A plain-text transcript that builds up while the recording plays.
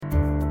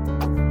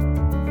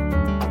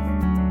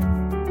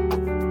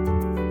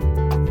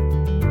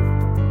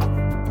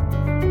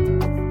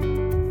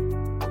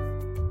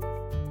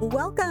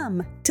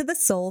to the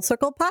Soul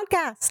Circle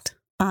podcast.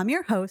 I'm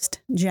your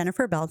host,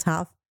 Jennifer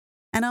Beltoff,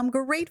 and I'm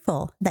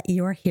grateful that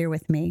you are here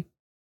with me.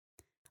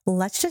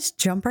 Let's just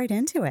jump right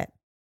into it.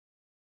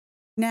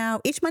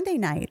 Now, each Monday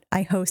night,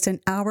 I host an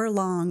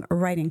hour-long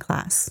writing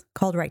class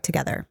called Write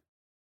Together.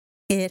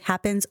 It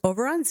happens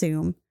over on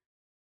Zoom,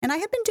 and I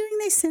have been doing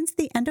this since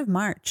the end of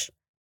March,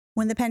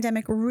 when the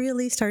pandemic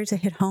really started to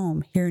hit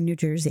home here in New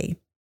Jersey.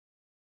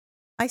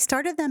 I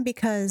started them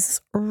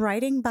because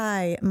writing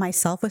by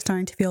myself was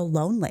starting to feel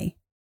lonely,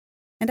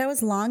 and I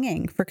was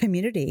longing for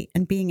community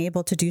and being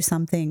able to do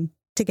something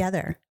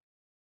together.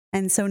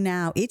 And so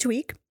now each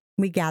week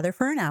we gather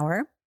for an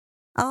hour.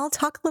 I'll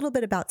talk a little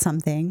bit about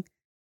something,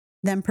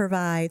 then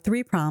provide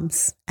 3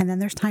 prompts, and then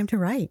there's time to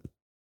write.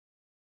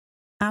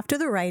 After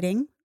the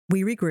writing,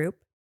 we regroup,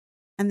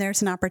 and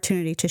there's an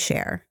opportunity to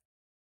share.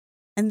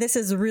 And this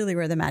is really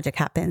where the magic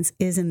happens,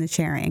 is in the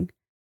sharing.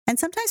 And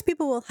sometimes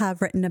people will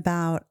have written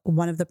about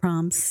one of the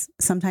prompts.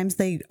 Sometimes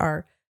they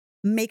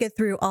make it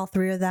through all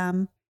 3 of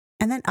them.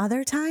 And then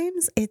other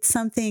times it's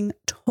something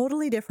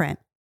totally different,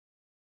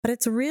 but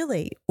it's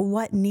really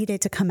what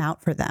needed to come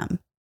out for them.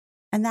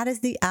 And that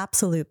is the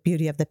absolute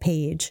beauty of the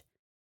page,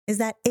 is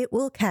that it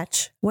will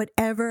catch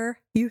whatever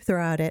you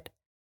throw at it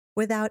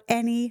without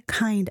any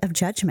kind of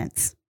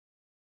judgments.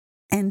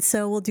 And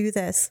so we'll do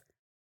this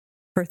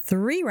for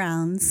 3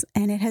 rounds,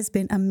 and it has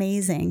been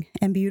amazing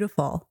and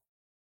beautiful.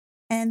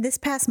 And this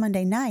past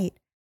Monday night,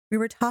 we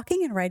were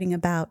talking and writing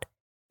about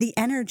the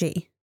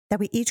energy that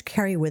we each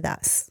carry with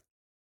us.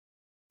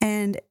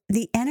 And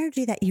the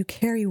energy that you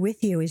carry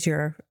with you is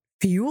your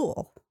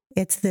fuel.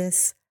 It's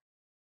this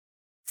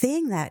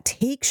thing that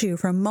takes you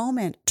from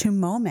moment to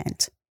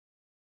moment.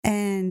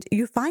 And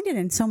you find it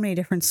in so many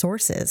different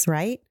sources,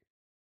 right?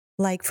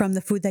 Like from the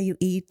food that you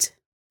eat,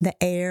 the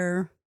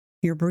air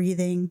you're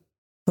breathing,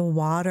 the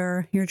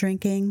water you're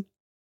drinking.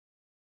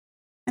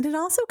 And it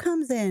also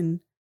comes in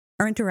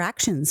our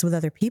interactions with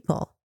other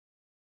people,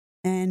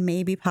 and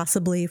maybe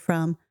possibly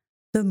from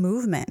the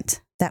movement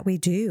that we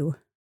do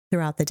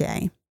throughout the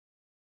day.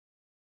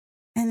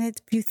 And if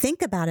you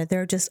think about it,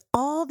 there are just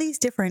all these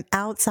different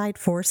outside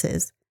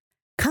forces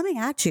coming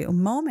at you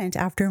moment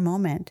after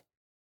moment.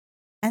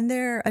 And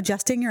they're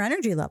adjusting your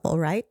energy level,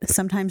 right?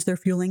 Sometimes they're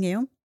fueling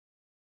you.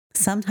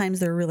 Sometimes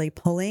they're really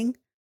pulling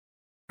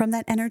from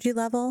that energy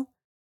level.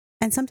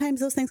 And sometimes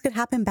those things could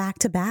happen back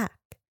to back.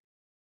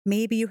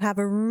 Maybe you have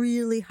a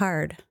really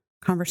hard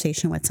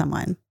conversation with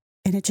someone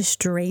and it just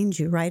drains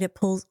you, right? It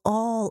pulls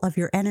all of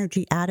your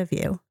energy out of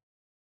you.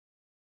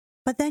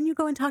 But then you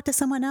go and talk to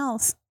someone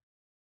else,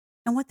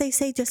 and what they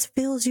say just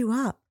fills you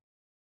up,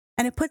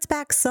 and it puts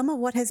back some of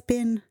what has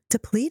been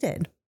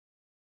depleted.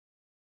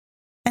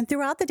 And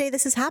throughout the day,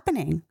 this is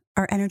happening.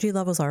 Our energy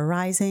levels are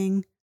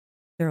rising,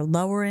 they're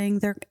lowering,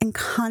 they're in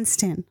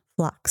constant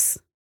flux.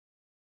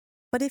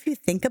 But if you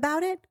think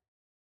about it,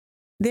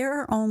 there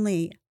are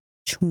only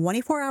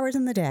 24 hours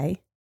in the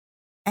day,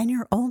 and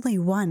you're only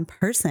one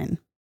person.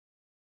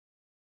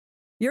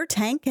 Your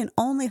tank can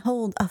only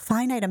hold a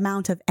finite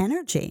amount of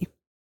energy.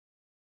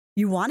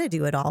 You want to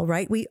do it all,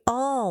 right? We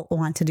all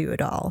want to do it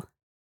all.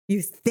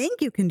 You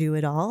think you can do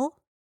it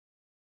all.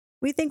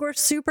 We think we're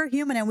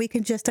superhuman and we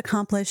can just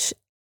accomplish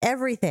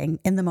everything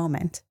in the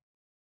moment.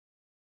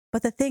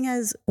 But the thing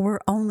is, we're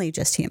only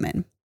just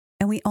human,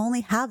 and we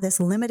only have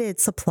this limited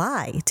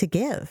supply to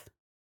give.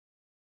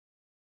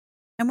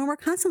 And when we're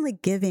constantly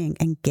giving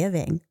and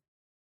giving,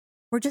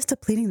 we're just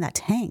depleting that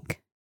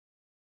tank.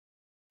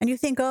 And you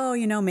think, oh,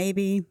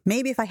 maybe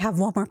if I have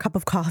one more cup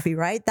of coffee,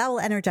 right? That will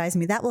energize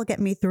me. That will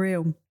get me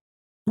through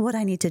what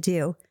I need to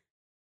do.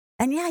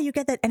 And yeah, you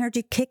get that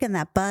energy kick and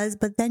that buzz,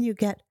 but then you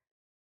get,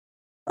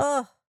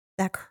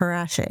 that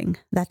crashing,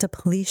 that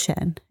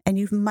depletion. And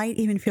you might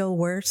even feel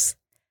worse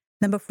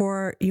than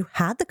before you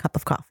had the cup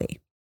of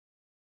coffee.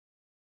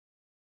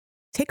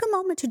 Take a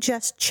moment to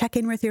just check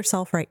in with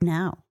yourself right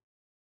now.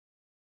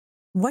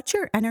 What's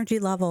your energy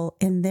level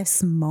in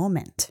this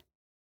moment?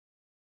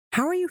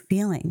 How are you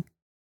feeling?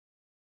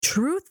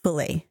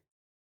 Truthfully,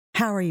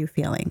 how are you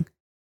feeling?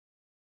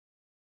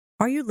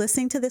 Are you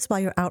listening to this while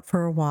you're out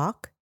for a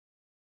walk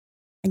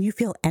and you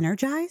feel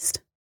energized?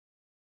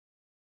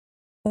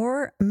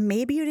 Or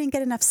maybe you didn't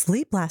get enough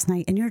sleep last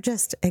night and you're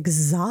just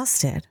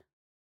exhausted.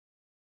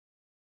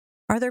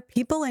 Are there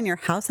people in your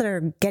house that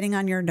are getting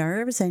on your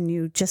nerves and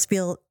you just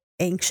feel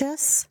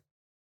anxious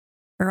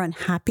or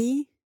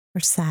unhappy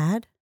or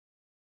sad?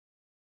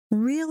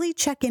 Really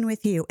check in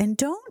with you and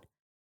don't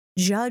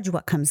judge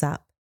what comes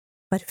up,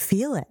 but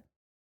feel it.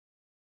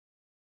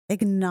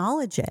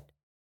 Acknowledge it.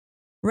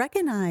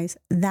 Recognize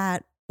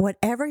that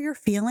whatever you're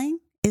feeling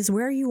is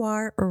where you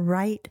are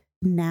right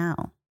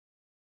now.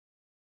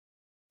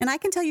 And I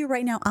can tell you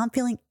right now, I'm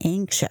feeling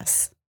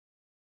anxious.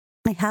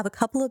 I have a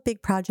couple of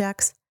big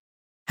projects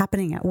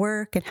happening at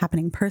work and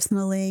happening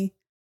personally,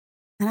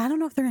 and I don't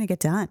know if they're going to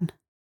get done.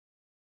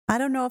 I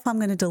don't know if I'm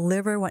going to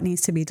deliver what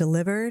needs to be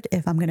delivered,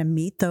 if I'm going to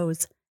meet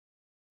those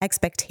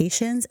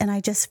expectations, and I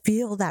just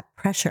feel that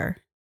pressure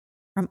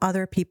from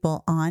other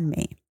people on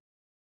me.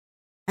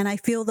 And I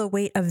feel the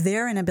weight of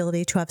their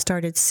inability to have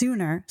started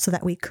sooner so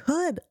that we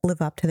could live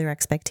up to their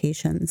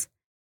expectations.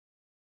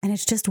 And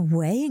it's just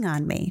weighing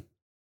on me.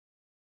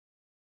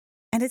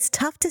 And it's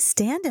tough to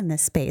stand in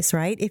this space,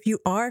 right? If you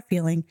are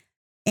feeling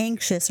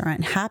anxious or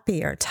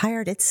unhappy or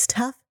tired, it's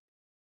tough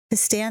to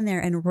stand there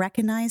and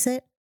recognize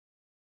it,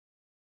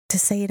 to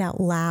say it out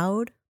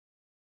loud,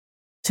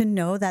 to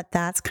know that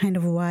that's kind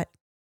of what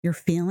you're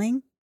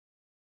feeling.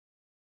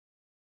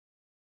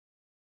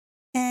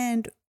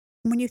 And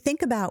when you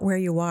think about where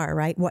you are,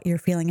 right, what you're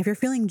feeling, if you're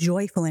feeling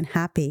joyful and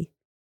happy,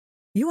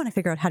 you want to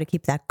figure out how to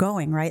keep that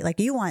going, right? Like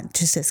you want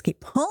to just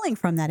keep pulling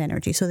from that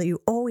energy so that you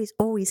always,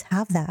 always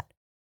have that.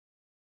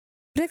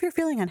 But if you're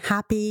feeling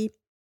unhappy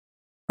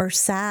or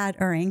sad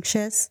or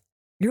anxious,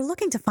 you're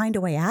looking to find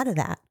a way out of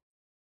that.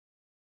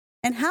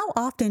 And how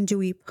often do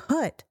we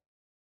put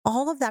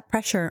all of that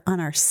pressure on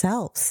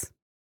ourselves?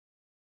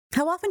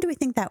 How often do we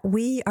think that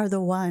we are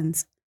the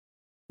ones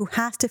who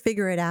has to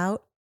figure it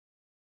out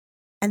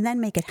and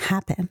then make it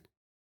happen?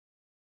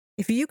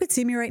 If you could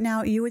see me right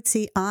now, you would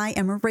see I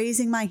am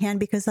raising my hand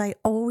because I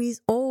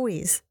always,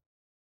 always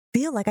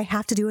feel like I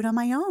have to do it on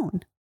my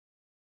own.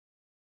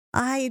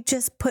 I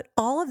just put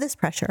all of this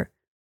pressure,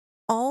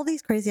 all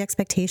these crazy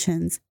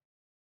expectations,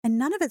 and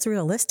none of it's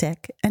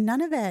realistic, and none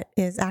of it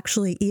is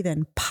actually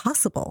even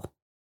possible.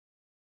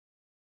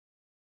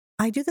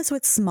 I do this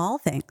with small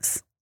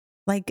things,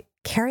 like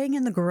carrying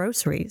in the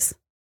groceries.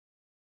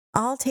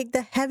 I'll take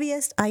the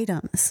heaviest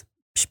items,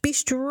 be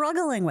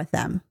struggling with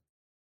them.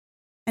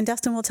 And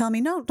Dustin will tell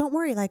me, no, don't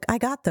worry, like I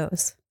got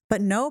those.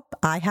 But nope,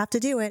 I have to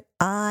do it.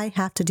 I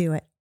have to do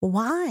it.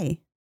 Why?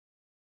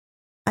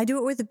 I do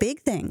it with the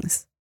big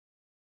things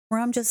where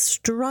I'm just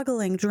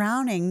struggling,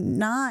 drowning,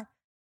 not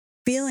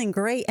feeling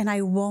great, and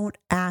I won't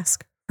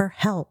ask for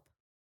help.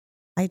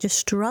 I just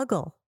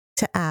struggle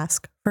to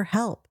ask for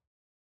help.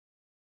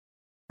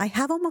 I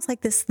have almost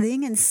like this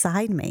thing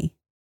inside me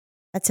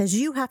that says,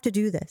 you have to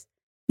do this.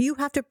 You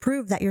have to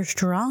prove that you're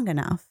strong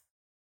enough.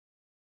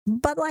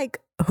 But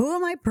like, who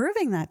am I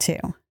proving that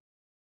to?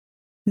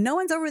 No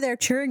one's over there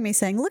cheering me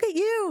saying, look at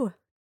you.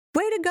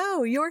 Way to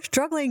go. You're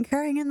struggling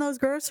carrying in those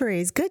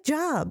groceries. Good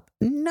job.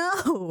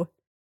 No.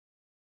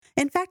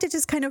 In fact, it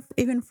just kind of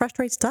even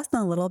frustrates Dustin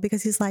a little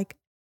because he's like,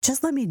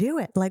 just let me do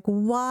it. Like,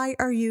 why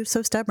are you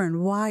so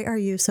stubborn? Why are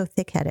you so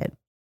thick-headed?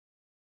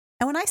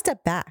 And when I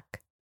step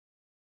back,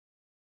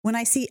 when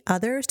I see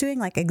others doing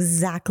like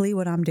exactly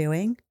what I'm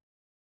doing,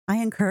 I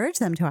encourage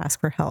them to ask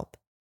for help.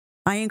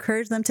 I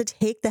encourage them to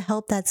take the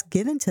help that's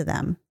given to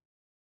them.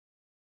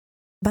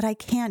 But I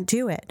can't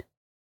do it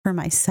for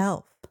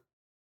myself.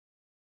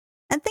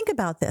 And think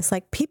about this,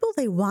 like people,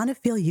 they want to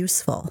feel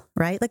useful,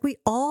 right? Like we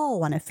all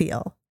want to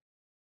feel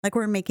like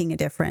we're making a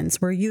difference.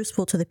 We're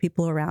useful to the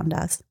people around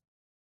us.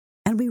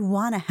 And we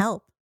want to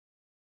help.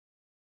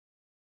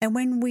 And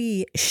when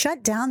we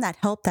shut down that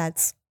help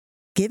that's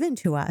given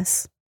to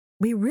us,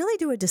 we really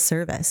do a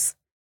disservice,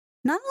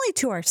 not only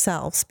to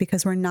ourselves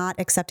because we're not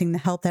accepting the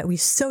help that we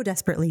so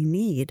desperately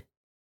need,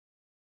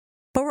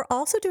 but we're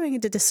also doing a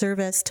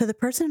disservice to the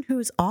person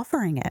who's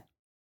offering it.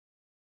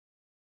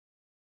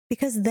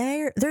 Because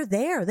they're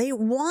there, they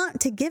want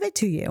to give it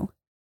to you,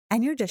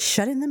 and you're just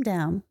shutting them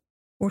down,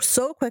 or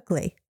so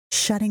quickly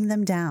shutting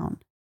them down.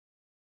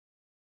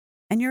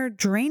 And you're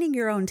draining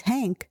your own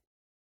tank,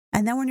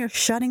 and then when you're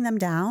shutting them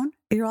down,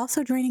 you're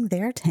also draining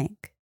their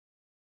tank.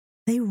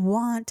 They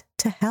want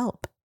to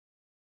help.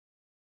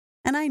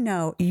 And I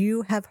know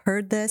you have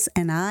heard this,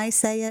 and I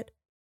say it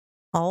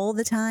all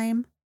the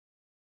time.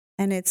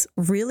 And it's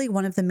really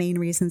one of the main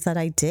reasons that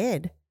I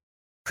did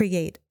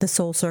create the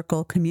Soul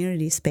Circle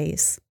community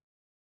space.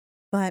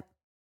 But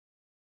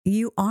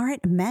you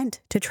aren't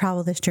meant to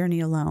travel this journey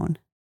alone.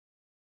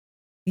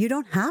 You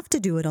don't have to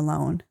do it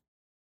alone.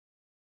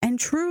 And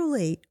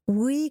truly,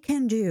 we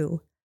can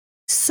do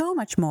so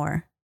much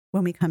more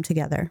when we come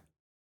together.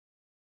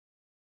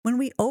 When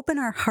we open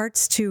our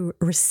hearts to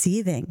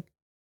receiving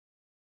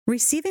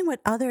what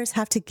others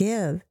have to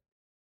give,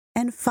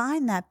 and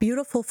find that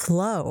beautiful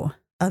flow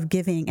of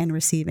giving and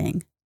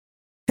receiving.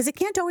 Because it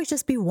can't always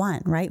just be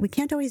one, right? We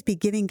can't always be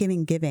giving,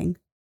 giving, giving,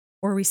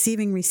 or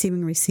receiving,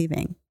 receiving,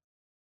 receiving.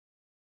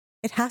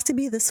 It has to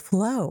be this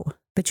flow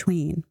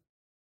between.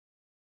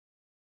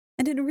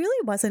 And it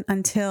really wasn't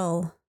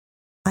until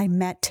I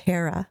met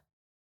Tara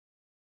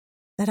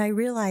that I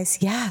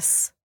realized,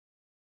 yes,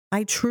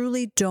 I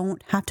truly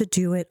don't have to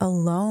do it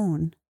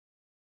alone.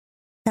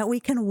 That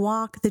we can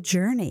walk the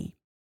journey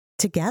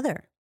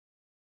together.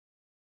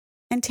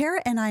 And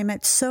Tara and I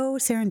met so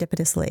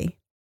serendipitously.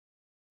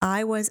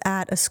 I was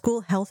at a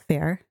school health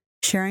fair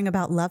sharing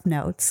about love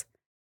notes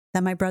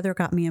that my brother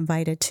got me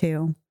invited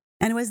to.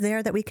 And it was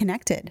there that we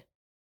connected.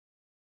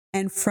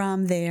 And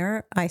from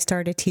there, I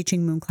started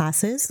teaching moon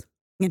classes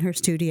in her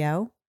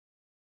studio.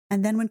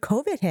 And then when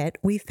COVID hit,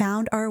 we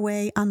found our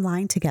way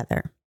online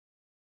together.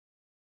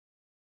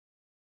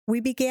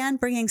 We began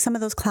bringing some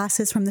of those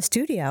classes from the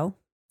studio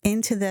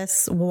into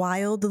this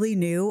wildly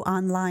new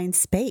online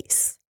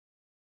space.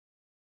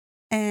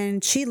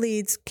 And she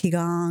leads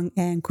Qigong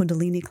and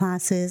Kundalini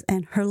classes,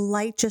 and her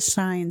light just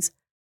shines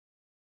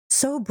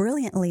so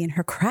brilliantly in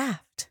her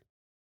craft.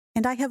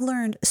 And I have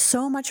learned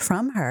so much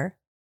from her.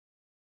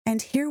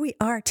 And here we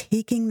are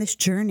taking this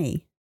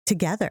journey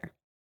together.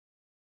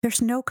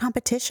 There's no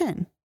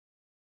competition.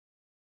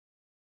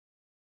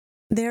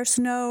 There's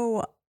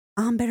no,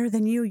 I'm better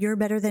than you, you're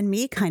better than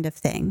me kind of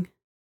thing.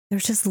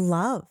 There's just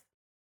love,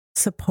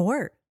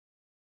 support,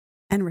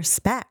 and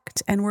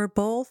respect. And we're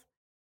both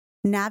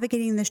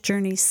navigating this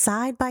journey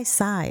side by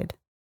side,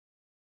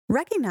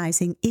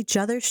 recognizing each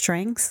other's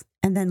strengths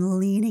and then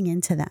leaning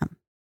into them.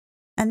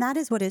 And that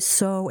is what is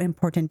so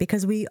important,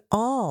 because we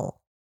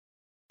all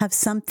have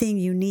something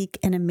unique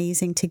and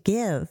amazing to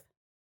give.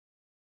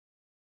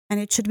 And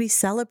it should be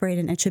celebrated,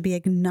 and it should be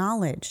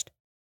acknowledged,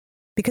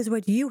 because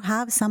what you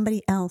have,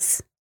 somebody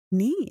else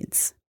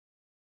needs.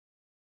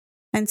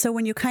 And so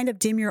when you kind of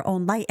dim your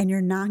own light and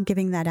you're not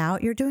giving that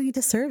out, you're doing a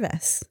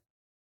disservice,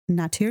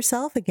 not to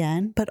yourself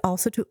again, but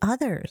also to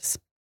others,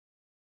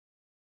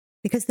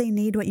 because they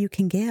need what you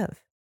can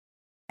give,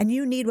 and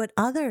you need what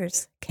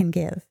others can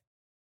give.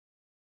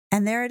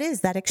 And there it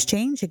is, that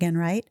exchange again,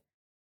 right?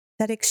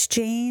 That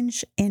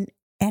exchange in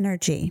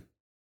energy,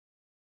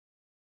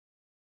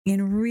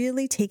 in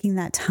really taking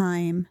that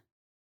time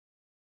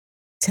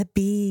to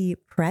be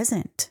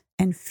present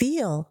and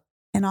feel,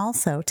 and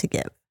also to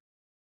give.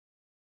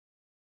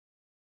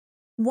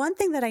 One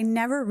thing that I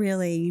never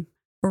really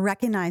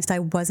recognized I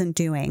wasn't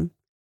doing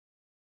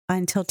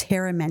until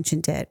Tara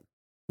mentioned it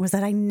was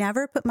that I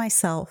never put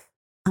myself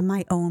on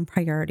my own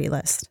priority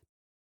list.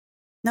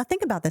 Now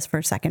think about this for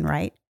a second,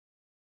 right?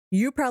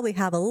 You probably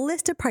have a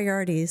list of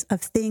priorities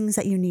of things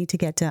that you need to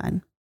get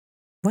done.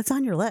 What's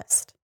on your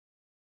list?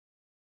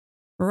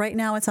 Right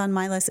now, what's on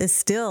my list is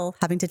still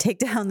having to take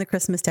down the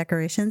Christmas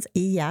decorations.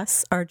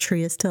 Yes, our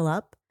tree is still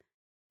up.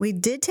 We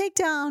did take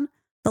down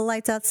the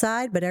lights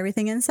outside, but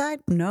everything inside,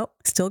 nope,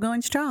 still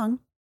going strong.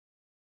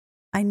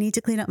 I need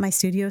to clean up my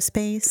studio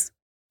space.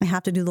 I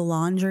have to do the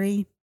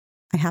laundry.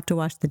 I have to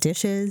wash the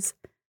dishes.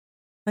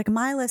 Like,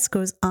 my list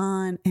goes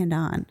on and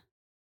on.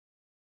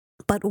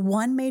 But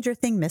one major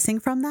thing missing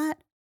from that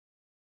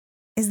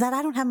is that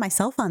I don't have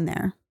myself on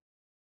there.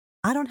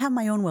 I don't have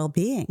my own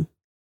well-being.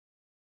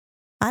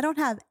 I don't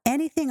have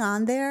anything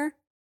on there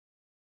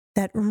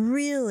that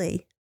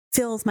really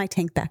fills my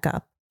tank back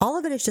up. All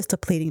of it is just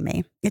depleting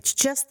me. It's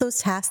just those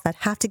tasks that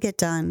have to get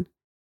done,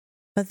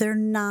 but they're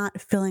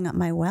not filling up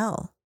my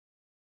well.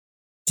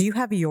 Do you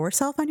have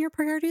yourself on your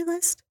priority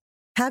list?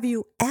 Have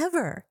you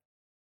ever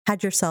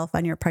had yourself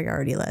on your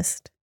priority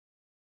list?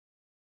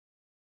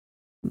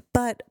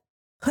 But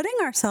putting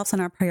ourselves on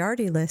our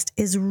priority list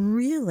is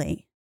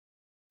really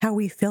how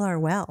we fill our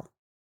well.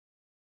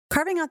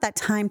 Carving out that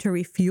time to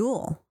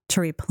refuel,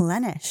 to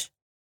replenish,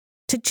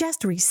 to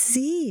just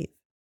receive.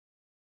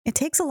 It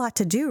takes a lot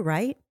to do,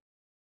 right?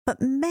 But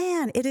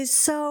man, it is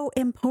so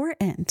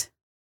important.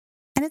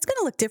 And it's going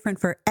to look different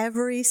for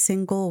every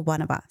single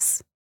one of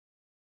us.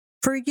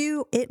 For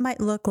you, it might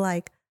look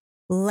like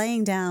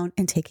laying down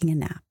and taking a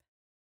nap.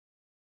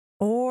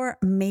 Or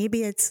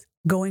maybe it's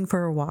going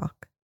for a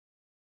walk.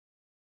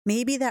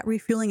 Maybe that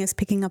refueling is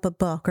picking up a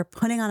book or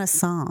putting on a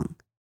song.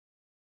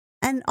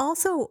 And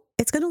also,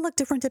 it's going to look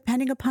different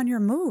depending upon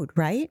your mood,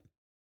 right?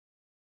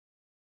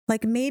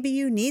 Like, maybe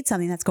you need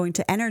something that's going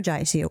to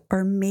energize you,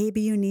 or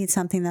maybe you need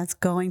something that's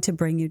going to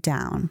bring you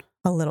down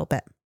a little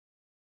bit.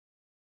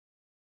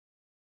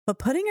 But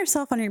putting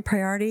yourself on your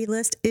priority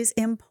list is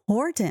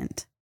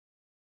important.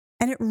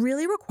 And it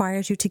really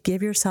requires you to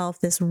give yourself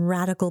this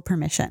radical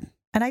permission.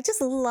 And I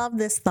just love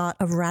this thought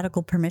of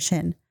radical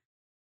permission,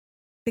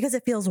 because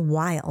it feels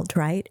wild,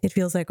 right? It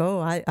feels like, oh,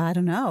 I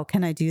don't know,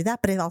 can I do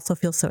that? But it also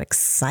feels so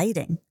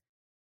exciting.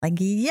 Like,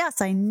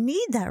 yes, I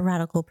need that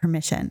radical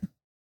permission.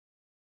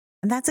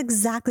 And that's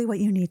exactly what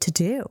you need to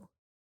do.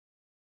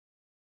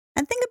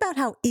 And think about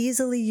how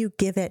easily you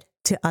give it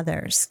to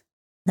others,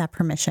 that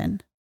permission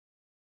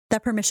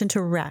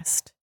to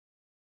rest,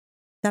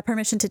 that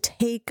permission to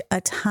take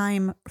a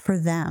time for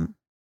them,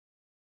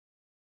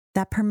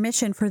 that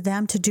permission for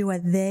them to do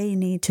what they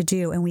need to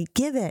do. And we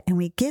give it and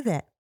we give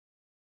it.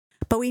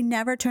 But we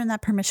never turn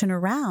that permission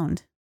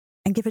around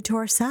and give it to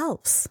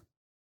ourselves.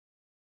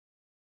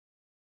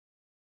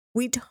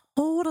 We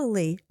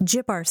totally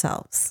gyp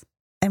ourselves,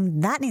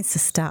 and that needs to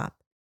stop.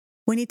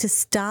 We need to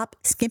stop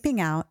skimping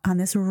out on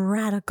this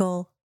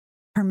radical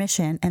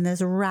permission and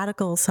this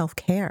radical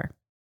self-care.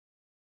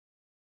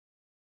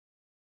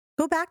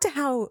 Go back to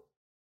how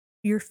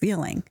you're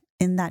feeling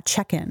in that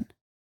check-in.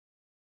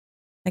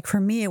 Like, for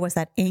me, it was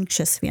that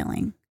anxious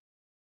feeling.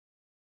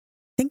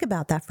 Think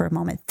about that for a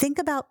moment. Think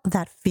about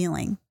that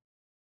feeling.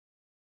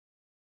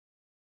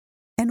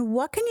 And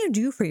what can you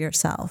do for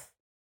yourself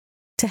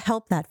to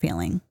help that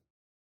feeling?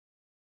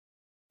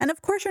 And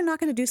of course, you're not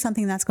going to do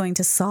something that's going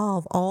to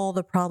solve all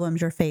the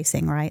problems you're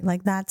facing, right?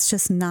 Like, that's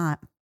just not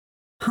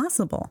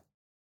possible.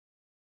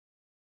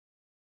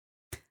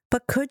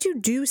 But could you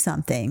do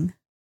something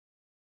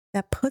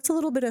that puts a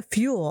little bit of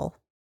fuel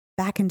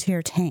back into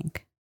your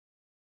tank?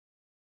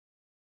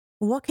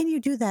 What can you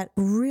do that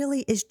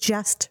really is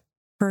just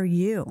for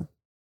you?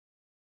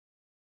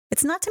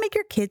 It's not to make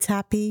your kids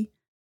happy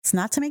It's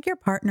not to make your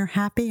partner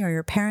happy or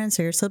your parents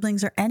or your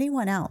siblings or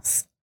anyone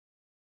else.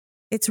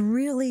 It's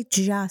really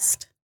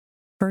just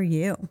for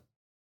you.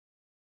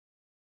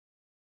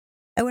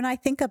 And when I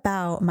think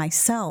about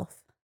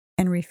myself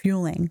and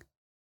refueling,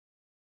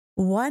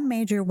 one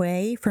major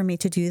way for me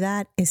to do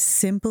that is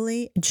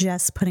simply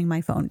just putting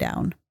my phone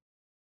down.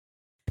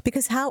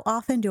 Because how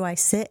often do I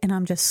sit and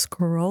I'm just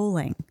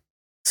scrolling,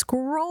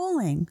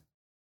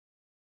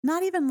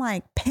 not even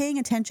like paying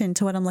attention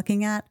to what I'm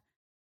looking at,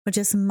 but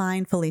just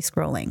mindfully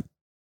scrolling.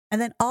 And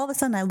then all of a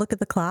sudden I look at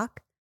the clock.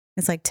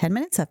 It's like 10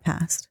 minutes have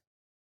passed.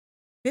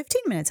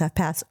 15 minutes have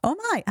passed. Oh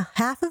my, a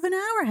half of an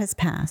hour has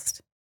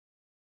passed.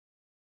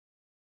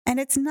 And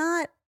it's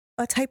not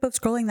a type of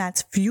scrolling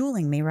that's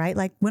fueling me, right?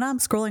 Like when I'm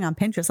scrolling on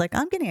Pinterest, like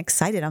I'm getting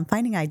excited. I'm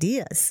finding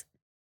ideas.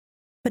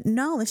 But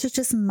no, this is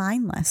just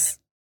mindless.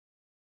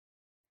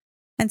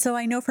 And so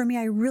I know for me,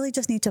 I really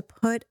just need to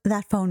put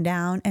that phone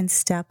down and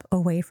step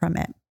away from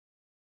it.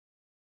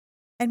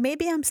 And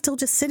maybe I'm still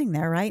just sitting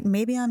there, right?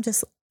 Maybe I'm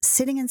just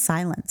sitting in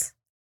silence,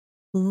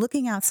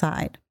 looking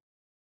outside.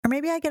 Or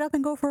maybe I get up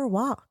and go for a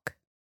walk.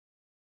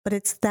 But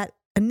it's that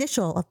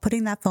initial of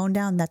putting that phone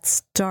down that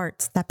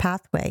starts that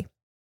pathway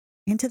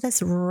into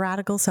this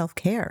radical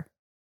self-care.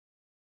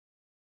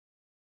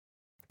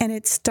 And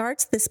it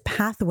starts this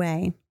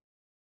pathway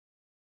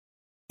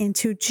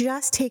into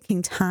just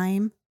taking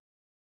time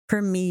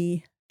for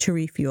me to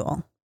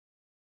refuel.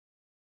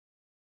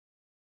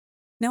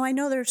 Now, I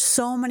know there's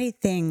so many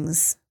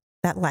things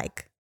that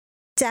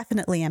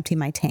definitely empty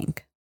my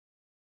tank.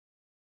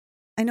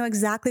 I know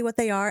exactly what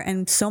they are.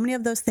 And so many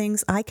of those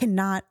things I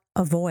cannot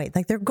avoid.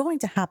 Like they're going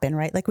to happen,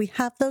 right? Like we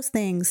have those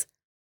things.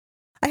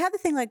 I have the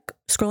thing like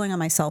scrolling on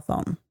my cell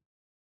phone.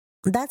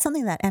 That's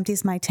something that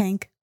empties my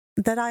tank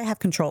that I have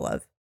control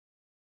of.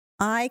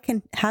 I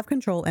can have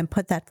control and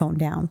put that phone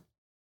down.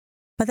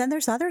 But then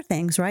there's other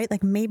things, right?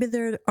 Like maybe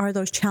there are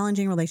those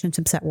challenging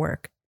relationships at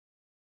work.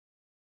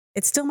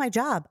 It's still my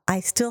job.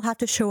 I still have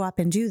to show up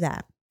and do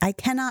that. I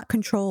cannot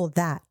control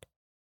that.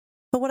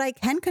 But what I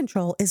can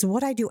control is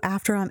what I do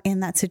after I'm in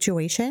that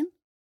situation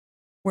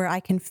where I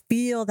can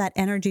feel that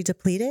energy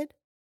depleted,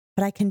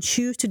 but I can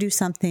choose to do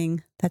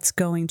something that's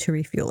going to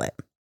refuel it.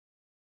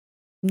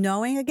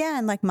 Knowing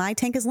again, like my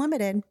tank is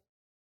limited.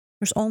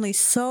 There's only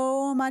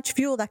so much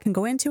fuel that can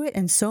go into it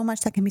and so much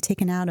that can be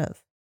taken out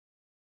of.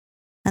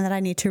 And that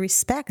I need to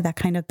respect that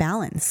kind of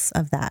balance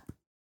of that.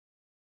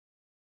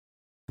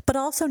 But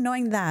also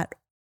knowing that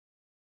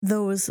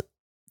those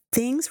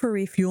things for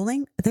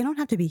refueling, they don't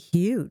have to be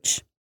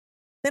huge.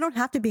 They don't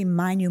have to be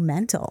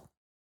monumental.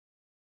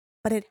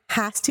 But it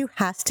has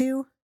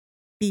to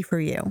be for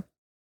you.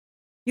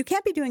 You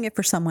can't be doing it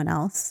for someone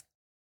else.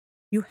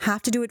 You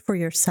have to do it for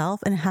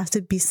yourself, and it has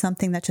to be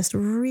something that just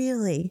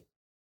really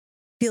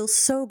feels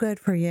so good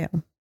for you.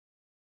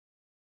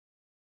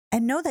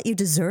 And know that you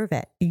deserve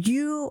it.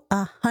 You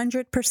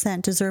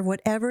 100% deserve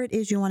whatever it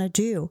is you want to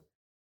do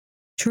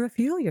to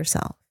refuel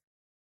yourself.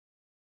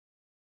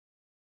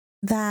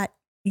 That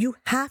you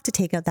have to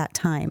take out that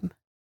time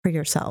for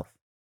yourself.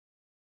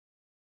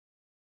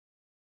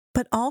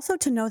 But also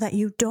to know that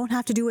you don't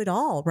have to do it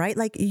all, right?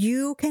 Like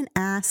you can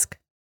ask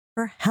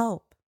for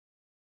help.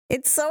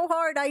 It's so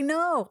hard. I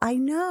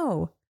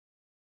know.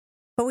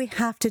 But we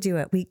have to do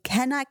it. We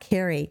cannot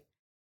carry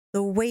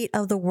the weight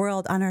of the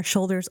world on our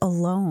shoulders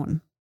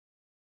alone.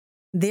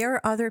 There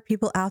are other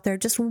people out there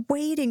just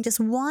waiting, just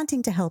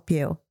wanting to help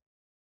you.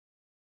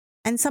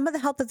 And some of the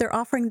help that they're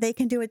offering, they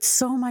can do it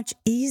so much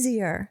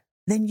easier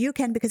than you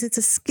can because it's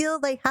a skill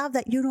they have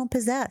that you don't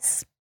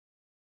possess.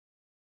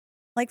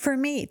 Like for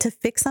me, to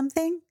fix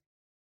something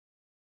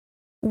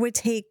would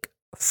take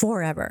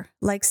forever.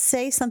 Like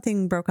say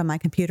something broke on my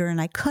computer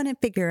and I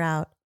couldn't figure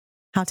out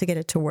how to get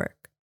it to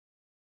work.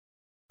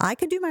 I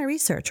could do my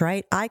research,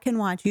 right? I can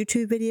watch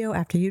YouTube video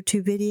after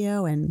YouTube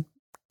video and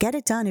get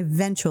it done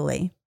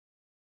eventually.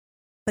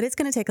 But it's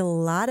going to take a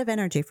lot of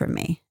energy from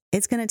me.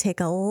 It's going to take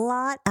a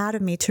lot out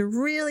of me to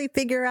really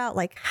figure out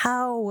like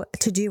how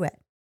to do it.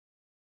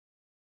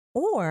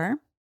 Or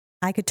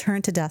I could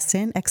turn to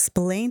Dustin,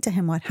 explain to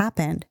him what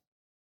happened.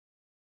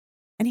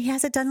 And he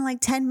has it done in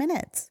like 10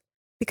 minutes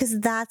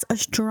because that's a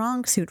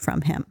strong suit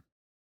from him.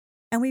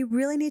 And we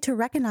really need to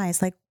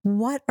recognize like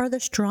what are the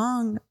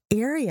strong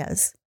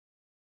areas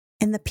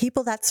in the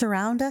people that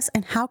surround us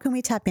and how can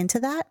we tap into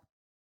that?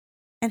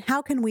 And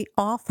how can we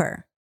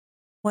offer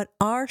what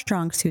our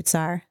strong suits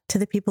are to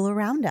the people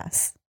around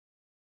us?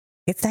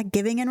 It's that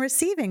giving and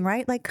receiving,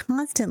 right? Like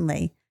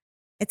constantly.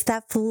 It's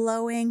that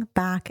flowing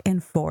back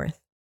and forth.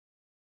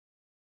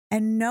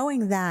 And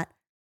knowing that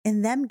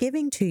in them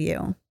giving to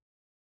you,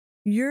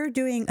 you're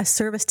doing a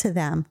service to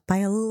them by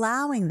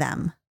allowing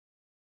them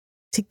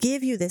to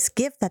give you this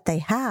gift that they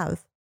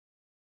have.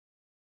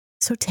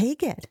 So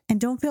take it and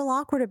don't feel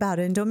awkward about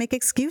it and don't make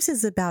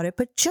excuses about it,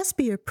 but just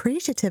be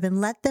appreciative and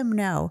let them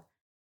know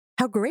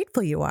how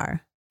grateful you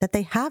are that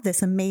they have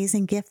this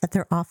amazing gift that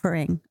they're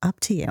offering up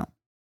to you.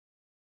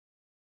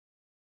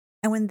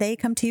 And when they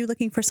come to you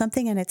looking for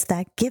something and it's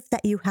that gift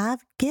that you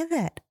have, give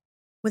it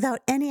without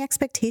any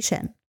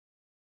expectation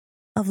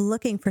of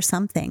looking for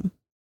something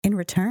in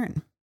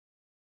return.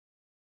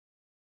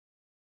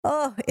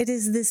 Oh, it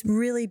is this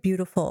really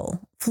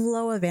beautiful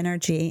flow of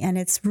energy. And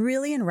it's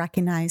really in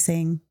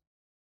recognizing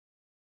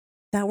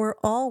that we're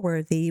all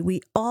worthy.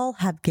 We all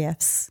have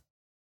gifts,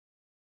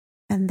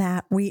 and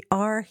that we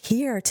are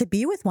here to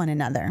be with one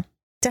another,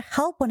 to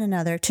help one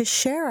another, to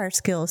share our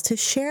skills, to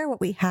share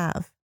what we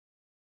have.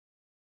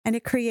 And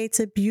it creates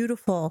a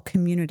beautiful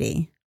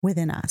community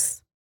within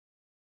us.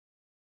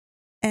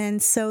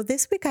 And so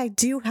this week, I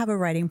do have a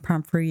writing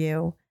prompt for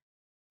you.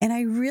 And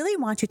I really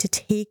want you to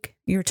take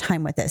your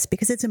time with this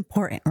because it's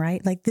important,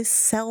 right? Like this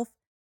self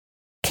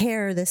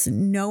care, this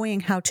knowing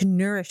how to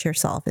nourish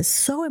yourself is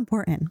so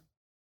important.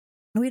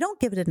 And we don't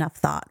give it enough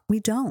thought. We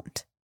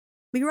don't.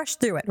 We rush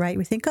through it, right?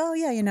 We think, oh,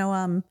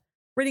 yeah,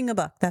 reading a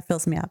book, that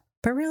fills me up.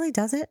 But really,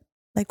 does it?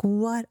 Like,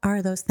 what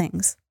are those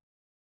things?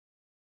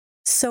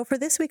 So for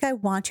this week, I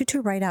want you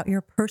to write out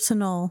your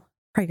personal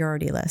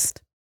priority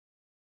list.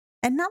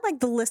 And not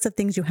like the list of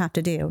things you have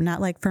to do,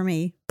 not like for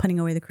me, putting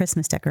away the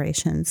Christmas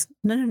decorations.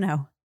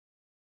 No.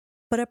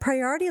 But a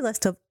priority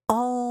list of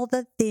all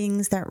the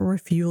things that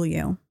refuel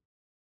you.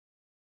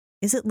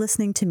 Is it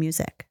listening to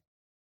music?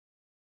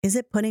 Is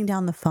it putting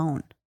down the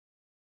phone?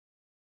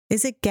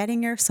 Is it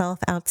getting yourself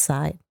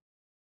outside?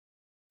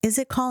 Is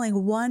it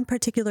calling one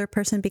particular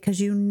person because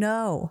you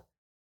know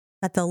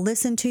that they'll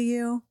listen to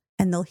you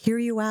and they'll hear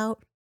you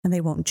out and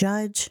they won't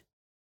judge?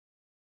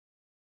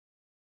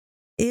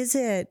 Is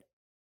it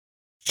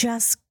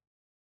just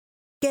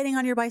getting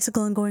on your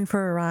bicycle and going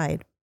for a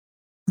ride?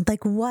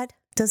 Like, what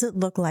does it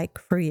look like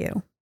for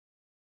you?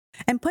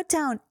 And put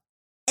down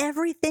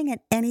everything and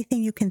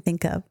anything you can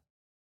think of.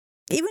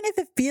 Even if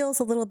it feels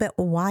a little bit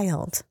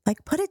wild,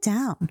 like put it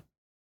down.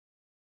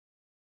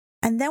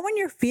 And then when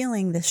you're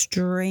feeling this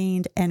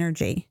drained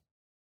energy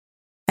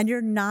and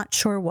you're not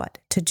sure what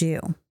to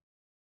do,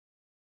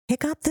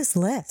 pick up this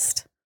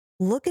list,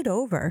 look it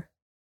over,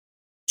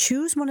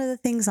 choose one of the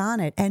things on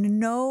it, and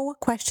no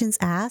questions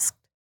asked.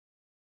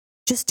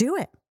 Just do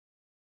it.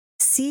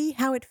 See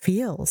how it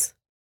feels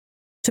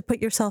to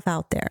put yourself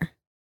out there,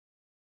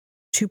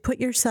 to put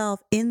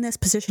yourself in this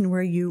position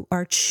where you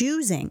are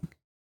choosing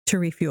to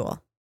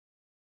refuel.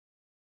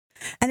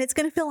 And it's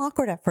going to feel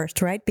awkward at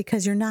first, right?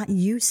 Because you're not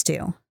used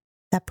to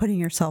that putting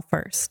yourself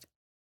first.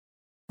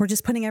 We're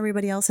just putting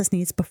everybody else's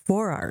needs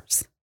before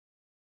ours.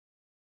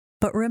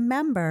 But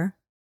remember,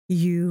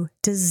 you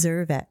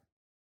deserve it.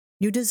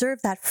 You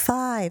deserve that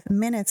 5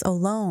 minutes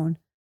alone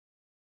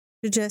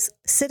to just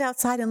sit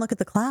outside and look at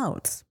the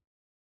clouds.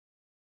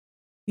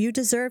 You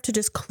deserve to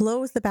just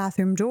close the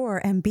bathroom door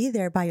and be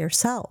there by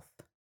yourself.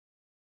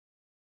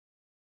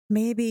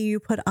 Maybe you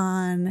put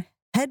on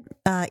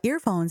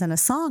earphones and a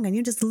song and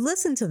you just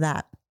listen to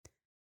that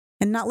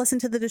and not listen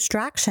to the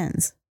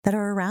distractions that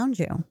are around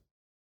you.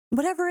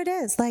 Whatever it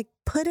is, like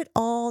put it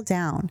all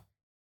down.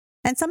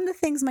 And some of the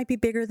things might be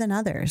bigger than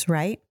others,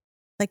 right?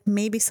 Like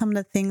maybe some of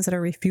the things that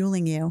are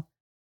refueling you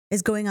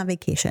is going on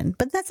vacation,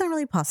 but that's not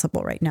really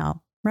possible right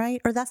now,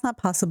 right? Or that's not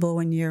possible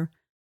when you're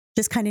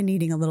just kind of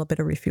needing a little bit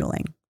of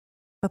refueling.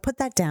 But put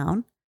that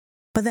down,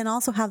 but then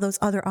also have those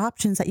other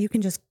options that you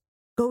can just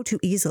go to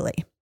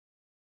easily,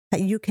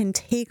 that you can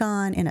take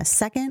on in a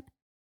second,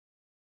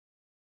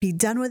 be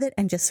done with it,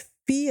 and just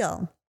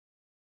feel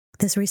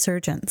this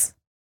resurgence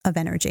of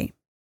energy.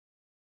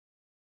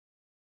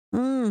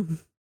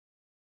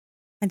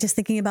 And just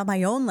thinking about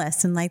my own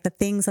list and like the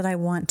things that I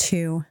want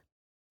to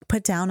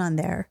put down on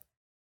there.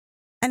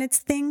 And it's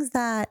things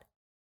that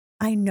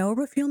I know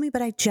refuel me,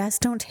 but I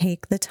just don't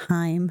take the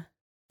time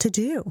to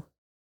do.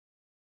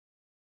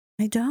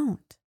 I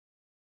don't.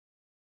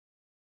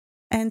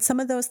 And some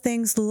of those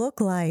things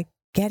look like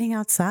getting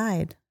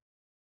outside.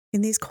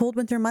 In these cold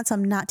winter months,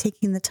 I'm not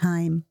taking the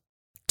time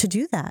to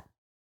do that.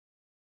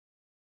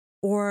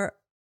 Or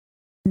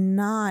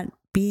not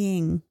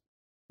being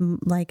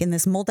like in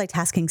this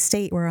multitasking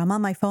state where I'm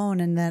on my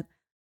phone and that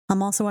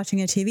I'm also watching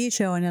a TV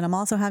show and then I'm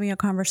also having a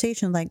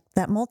conversation. Like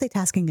that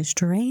multitasking is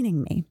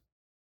draining me.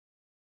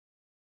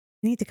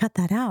 I need to cut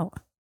that out.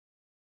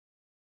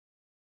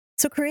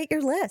 So create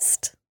your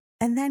list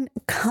and then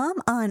come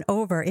on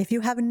over. If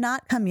you have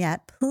not come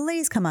yet,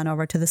 please come on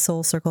over to the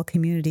Soul Circle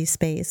community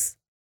space.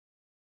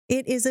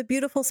 It is a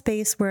beautiful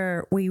space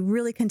where we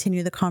really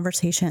continue the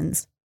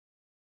conversations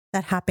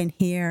that happen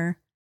here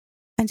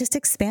and just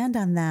expand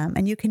on them.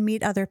 And you can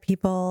meet other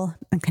people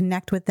and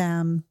connect with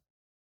them.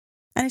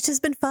 And it's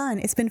just been fun.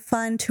 It's been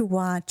fun to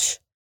watch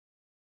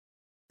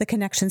the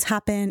connections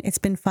happen. It's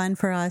been fun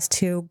for us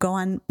to go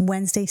on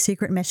Wednesday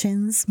secret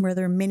missions where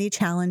there are mini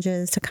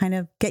challenges to kind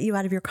of get you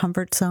out of your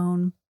comfort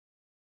zone,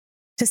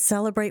 to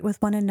celebrate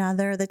with one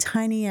another, the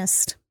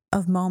tiniest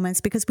of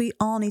moments, because we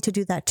all need to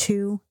do that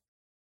too.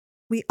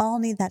 We all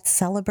need that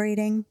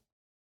celebrating.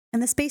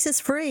 And the space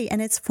is free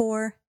and it's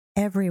for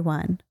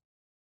everyone.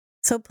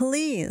 So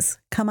please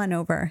come on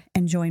over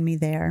and join me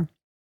there.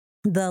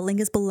 The link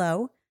is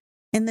below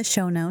in the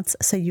show notes,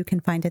 so you can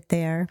find it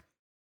there.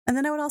 And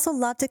then I would also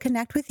love to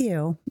connect with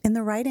you in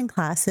the writing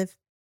class. If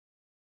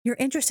you're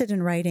interested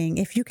in writing,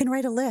 if you can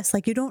write a list,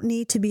 like you don't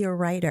need to be a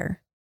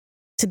writer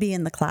to be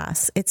in the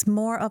class. It's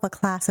more of a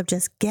class of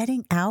just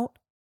getting out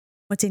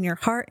what's in your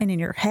heart and in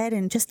your head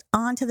and just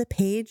onto the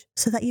page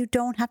so that you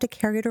don't have to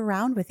carry it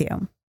around with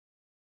you.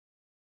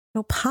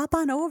 So pop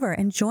on over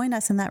and join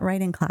us in that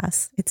writing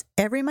class. It's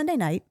every Monday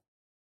night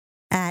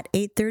at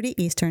 8:30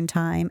 Eastern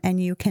Time,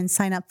 and you can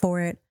sign up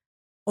for it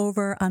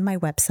over on my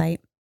website.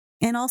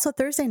 And also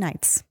Thursday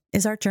nights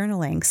is our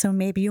journaling. So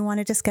maybe you want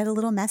to just get a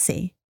little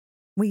messy.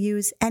 We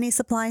use any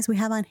supplies we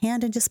have on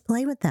hand and just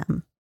play with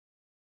them.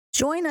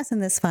 Join us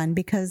in this fun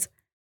because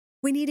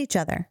we need each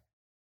other.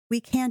 We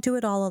can't do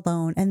it all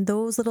alone. And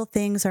those little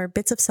things are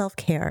bits of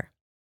self-care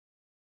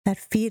that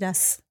feed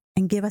us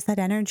and give us that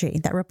energy,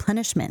 that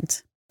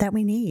replenishment that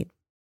we need.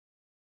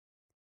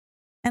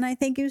 And I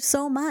thank you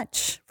so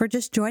much for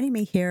just joining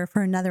me here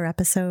for another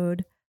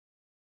episode,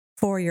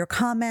 for your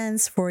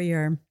comments, for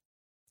your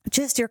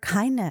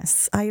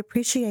kindness. I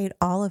appreciate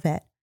all of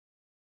it.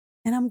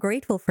 And I'm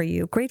grateful for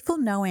you, grateful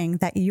knowing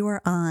that you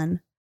are on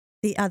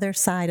the other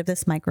side of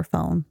this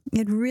microphone.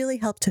 It really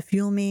helped to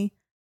fuel me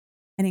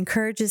and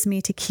encourages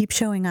me to keep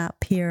showing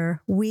up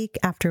here week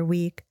after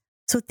week.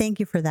 So thank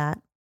you for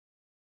that.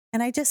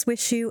 And I just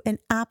wish you an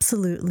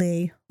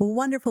absolutely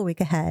wonderful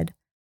week ahead.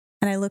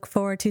 And I look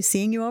forward to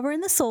seeing you over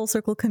in the Soul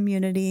Circle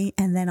community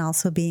and then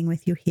also being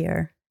with you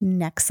here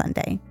next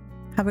Sunday.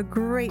 Have a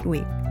great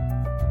week.